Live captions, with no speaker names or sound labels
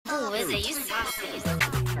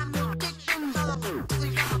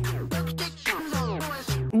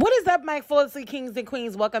What is up, my Felicity Kings and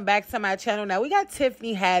Queens? Welcome back to my channel. Now, we got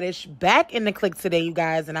Tiffany Haddish back in the clique today, you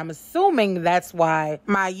guys, and I'm assuming that's why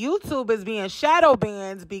my YouTube is being shadow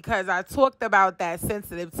banned, because I talked about that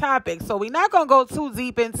sensitive topic. So we're not going to go too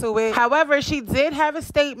deep into it. However, she did have a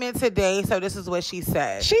statement today, so this is what she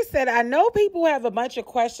said. She said, "I know people have a bunch of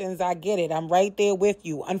questions. I get it. I'm right there with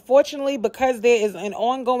you. Unfortunately, because there is an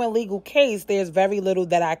ongoing legal case, there's very little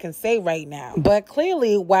that I can say right now. But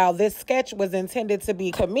clearly, while this sketch was intended to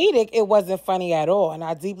be comedic, it wasn't funny at all, and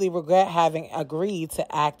I deeply regret having agreed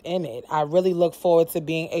to act in it. I really look forward to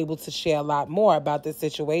being able to share a lot more about this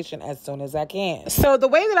situation as soon as I can." So the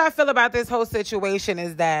way that I feel about this whole situation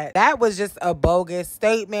is that was just a bogus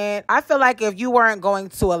statement. I feel like if you weren't going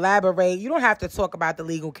to elaborate, you don't have to talk about the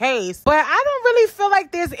legal case, but I don't really feel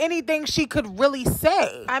like there's anything she could really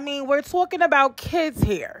say. I mean, we're talking about kids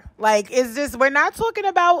here. Like, we're not talking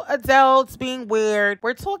about adults being weird.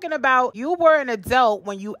 We're talking about you were an adult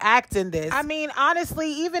when you act in this. I mean,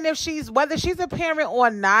 honestly, even if whether she's a parent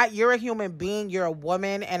or not, you're a human being, you're a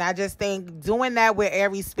woman. And I just think doing that with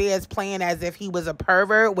Ari Spears playing as if he was a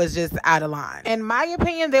pervert was just out of line. In my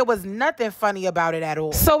opinion, there was nothing funny about it at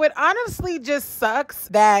all. So it honestly just sucks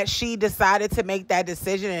that she decided to make that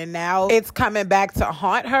decision and now it's coming back to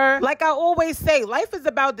haunt her. Like I always say, life is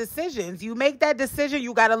about decisions. You make that decision,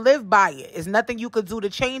 you gotta live by it. There's nothing you could do to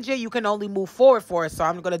change it. You can only move forward for it. So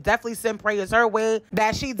I'm going to definitely send prayers her way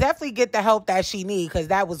that she definitely get the help that she needs, because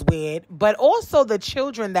that was weird. But also the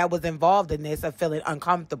children that was involved in this are feeling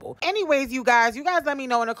uncomfortable. Anyways, you guys let me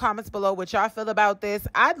know in the comments below what y'all feel about this.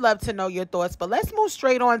 I'd love to know your thoughts, but let's move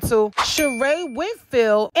straight on to Sheree with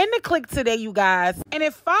Phil in the clique today, you guys. And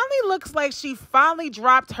it finally looks like she finally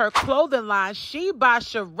dropped her clothing line, She by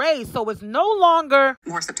Sheree. So it's no longer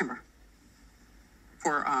more September.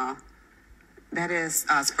 For that is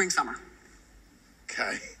spring summer.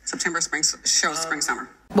 Okay. September spring spring summer.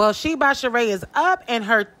 Well, She by Sheree is up, and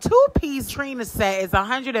her two-piece Trina set is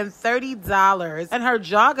 $130, and her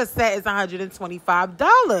jogger set is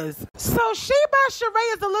 $125. So She by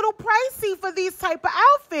Sheree is a little pricey for these type of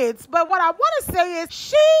outfits, but what I want to say is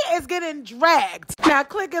she is getting dragged. Now,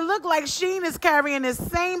 click, it look like Shein is carrying the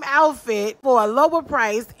same outfit for a lower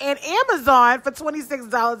price, and Amazon for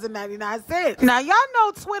 $26.99. Now, y'all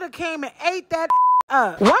know Twitter came and ate that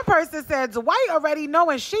up. One person said Dwight already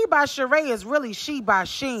knowing She by Sheree is really She by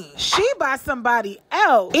Shein. She by somebody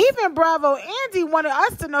else. Even Bravo Andy wanted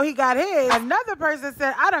us to know he got his. Another person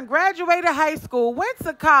said, I done graduated high school, went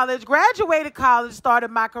to college, graduated college,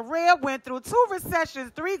 started my career, went through 2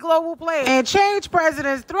 recessions, 3 global plagues, and changed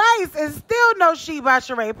presidents thrice, and still no She by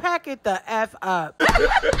Sheree. Pack it the F up.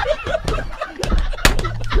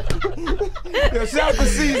 Yo, shout the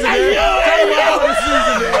season,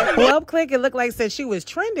 man. Well, click, it looked like since she was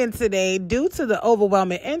trending today due to the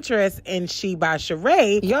overwhelming interest in She by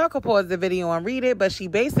Sheree. Y'all can pause the video and read it, but she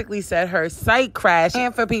basically said her site crashed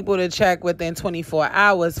and for people to check within 24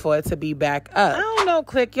 hours for it to be back up. I don't know,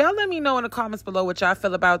 click. Y'all let me know in the comments below what y'all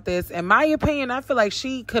feel about this. In my opinion, I feel like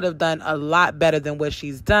she could have done a lot better than what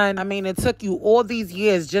she's done. I mean, it took you all these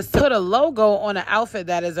years just to put a logo on an outfit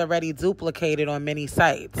that is already duplicated on many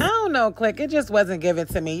sites. I don't know, click. It just wasn't given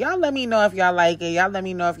to me. Y'all let me know if y'all like it. Y'all let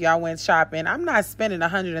me know if y'all went shopping. I'm not spending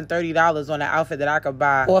 $130 on an outfit that I could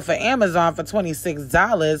buy or for Amazon for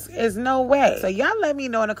 $26. Is no way. So y'all let me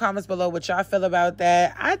know in the comments below what y'all feel about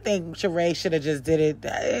that. I think Sheree should have just did it.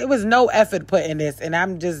 It was no effort put in this, and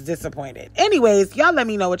I'm just disappointed. Anyways, y'all let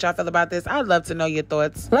me know what y'all feel about this. I'd love to know your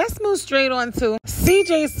thoughts. Let's move straight on to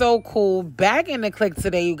CJ So Cool back in the clique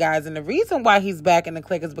today, you guys. And the reason why he's back in the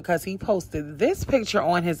clique is because he posted this picture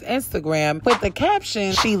on his Instagram with the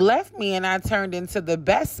caption, "She left me and I turned into the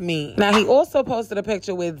best me." Now, he also posted a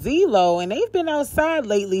picture with Z-Lo, and they've been outside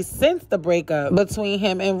lately since the breakup between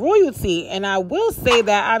him and Royalty. And I will say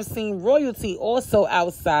that I've seen Royalty also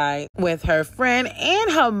outside with her friend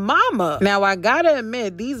and her mama. Now, I gotta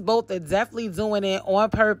admit, these both are definitely doing it on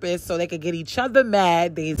purpose so they could get each other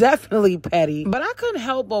mad. They definitely petty. But I couldn't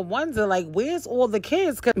help but wonder, like, where's all the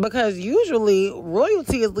kids? Because usually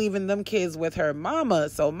Royalty is leaving them kids with her mama.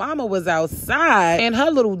 So mama was outside and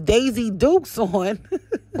her little Daisy Dukes on.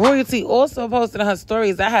 Royalty also posted on her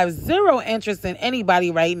stories, "I have zero interest in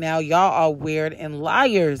anybody right now. Y'all are weird and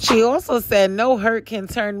liars." She also said, "No hurt can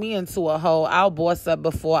turn me into a hoe. I'll boss up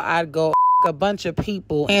before I'd go a bunch of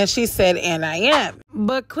people." And she said, "And I am."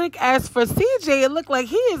 But click as for CJ, it looked like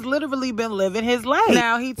he has literally been living his life.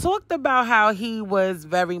 Now, he talked about how he was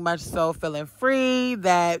very much so feeling free,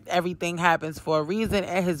 that everything happens for a reason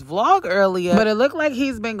in his vlog earlier. But it looked like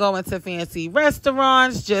he's been going to fancy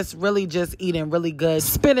restaurants, just eating really good,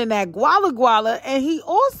 spinning that guala guala. And he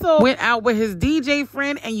also went out with his DJ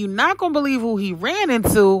friend, and you're not going to believe who he ran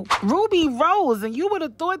into. Ruby Rose. And you would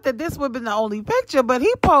have thought that this would have been the only picture, but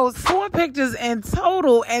he posted 4 pictures in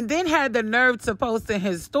total and then had the nerve to post in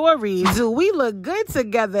his stories, do we look good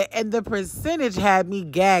together? And the percentage had me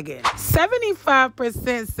gagging.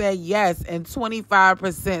 75% said yes and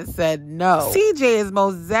 25% said no. CJ is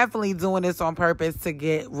most definitely doing this on purpose to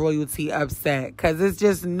get royalty upset, because it's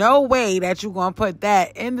just no way that you're going to put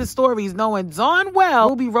that in the stories knowing darn well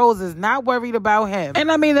Ruby Rose is not worried about him. And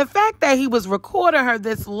I mean, the fact that he was recording her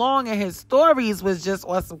this long in his stories was just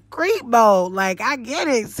on some creep mode. Like, I get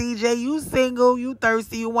it, CJ, you single, you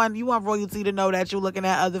thirsty, you want royalty to know that you're looking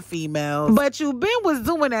at other females, but you been was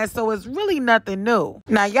doing that, so it's really nothing new.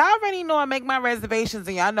 Now, y'all already know I make my reservations,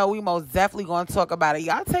 and y'all know we most definitely gonna talk about it.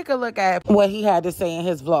 Y'all take a look at what he had to say in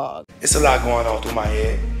his vlog. It's a lot going on through my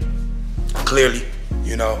head, clearly,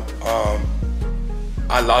 you know.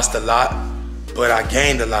 I lost a lot, but I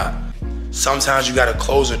gained a lot. Sometimes you gotta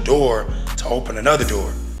close a door to open another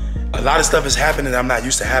door. A lot of stuff is happening that I'm not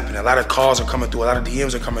used to happening. A lot of calls are coming through, a lot of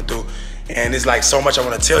DMs are coming through, and it's like so much I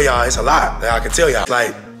want to tell y'all. It's a lot that I can tell y'all.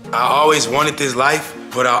 Like, I always wanted this life,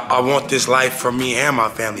 but I want this life for me and my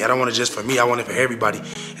family. I don't want it just for me, I want it for everybody.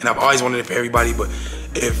 And I've always wanted it for everybody, but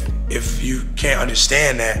if you can't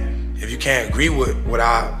understand that, if you can't agree with what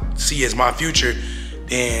I see as my future,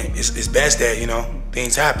 then it's best that, you know,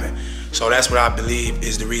 things happen. So that's what I believe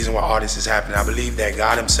is the reason why all this is happening. I believe that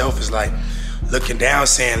God himself is like looking down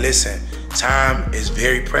saying, listen, time is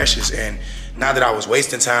very precious, and not that I was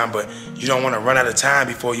wasting time, but you don't want to run out of time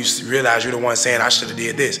before you realize you're the one saying I should have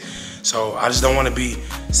did this. So I just don't want to be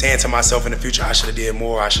saying to myself in the future I should have did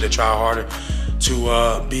more, I should have tried harder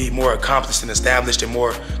to be more accomplished and established and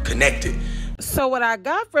more connected. So what I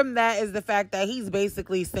got from that is the fact that he's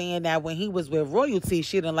basically saying that when he was with royalty,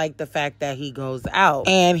 she didn't like the fact that he goes out,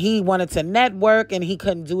 and he wanted to network, and he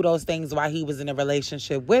couldn't do those things while he was in a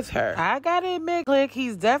relationship with her. I gotta admit, Click,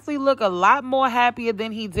 he's definitely look a lot more happier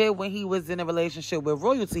than he did when he was in a relationship with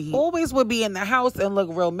royalty. He always would be in the house and look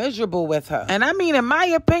real miserable with her. And I mean, in my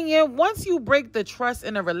opinion, once you break the trust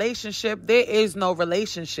in a relationship, there is no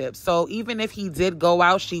relationship. So even if he did go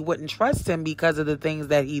out, she wouldn't trust him because of the things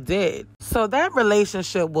that he did. So that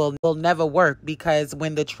relationship will never work, because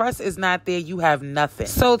when the trust is not there, you have nothing.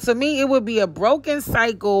 So to me, it would be a broken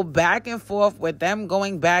cycle back and forth with them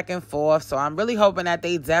going back and forth. So I'm really hoping that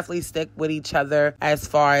they definitely stick with each other as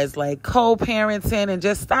far as like co-parenting, and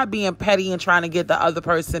just stop being petty and trying to get the other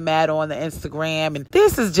person mad on the Instagram. And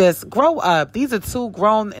this is just grow up. These are two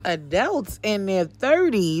grown adults in their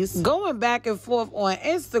 30s going back and forth on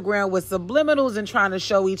Instagram with subliminals and trying to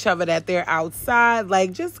show each other that they're outside.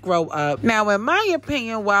 Like, just grow up. Now, in my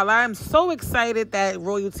opinion, while I'm so excited that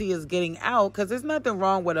royalty is getting out, because there's nothing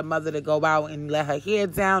wrong with a mother to go out and let her hair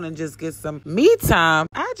down and just get some me time,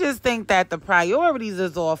 I just think that the priorities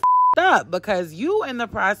is all up, because you in the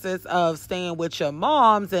process of staying with your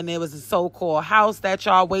moms, and it was a so-called house that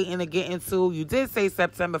y'all waiting to get into. You did say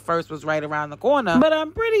September 1st was right around the corner, but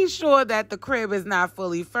I'm pretty sure that the crib is not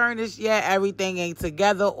fully furnished yet. Everything ain't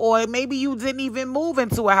together, or maybe you didn't even move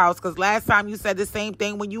into a house, because last time you said the same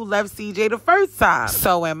thing when you left CJ the first time.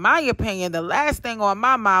 So in my opinion, the last thing on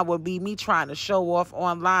my mind would be me trying to show off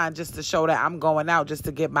online just to show that I'm going out just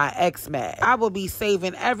to get my ex mad. I will be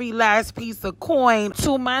saving every last piece of coin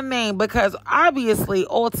to my name, because obviously,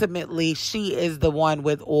 ultimately, she is the one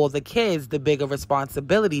with all the kids, the bigger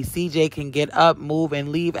responsibility. CJ can get up, move, and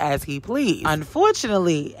leave as he please,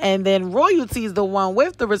 unfortunately. And then royalty is the one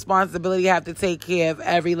with the responsibility, have to take care of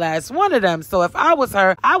every last one of them. So if I was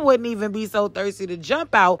her, I wouldn't even be so thirsty to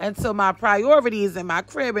jump out until my priorities and my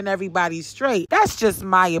crib and everybody's straight. That's just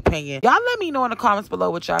my opinion. Y'all let me know in the comments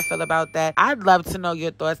below what y'all feel about that. I'd love to know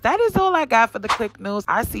your thoughts. That is all I got for the Click News.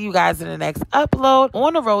 I see you guys in the next upload.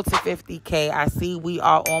 On the road to 50K. I see we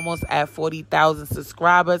are almost at 40,000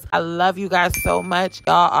 subscribers. I love you guys so much.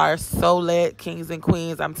 Y'all are so lit, kings and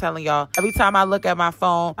queens. I'm telling y'all, every time I look at my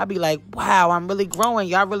phone, I be like, wow, I'm really growing.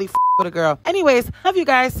 Y'all really with a girl. Anyways, love you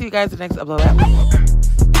guys. See you guys in the next upload.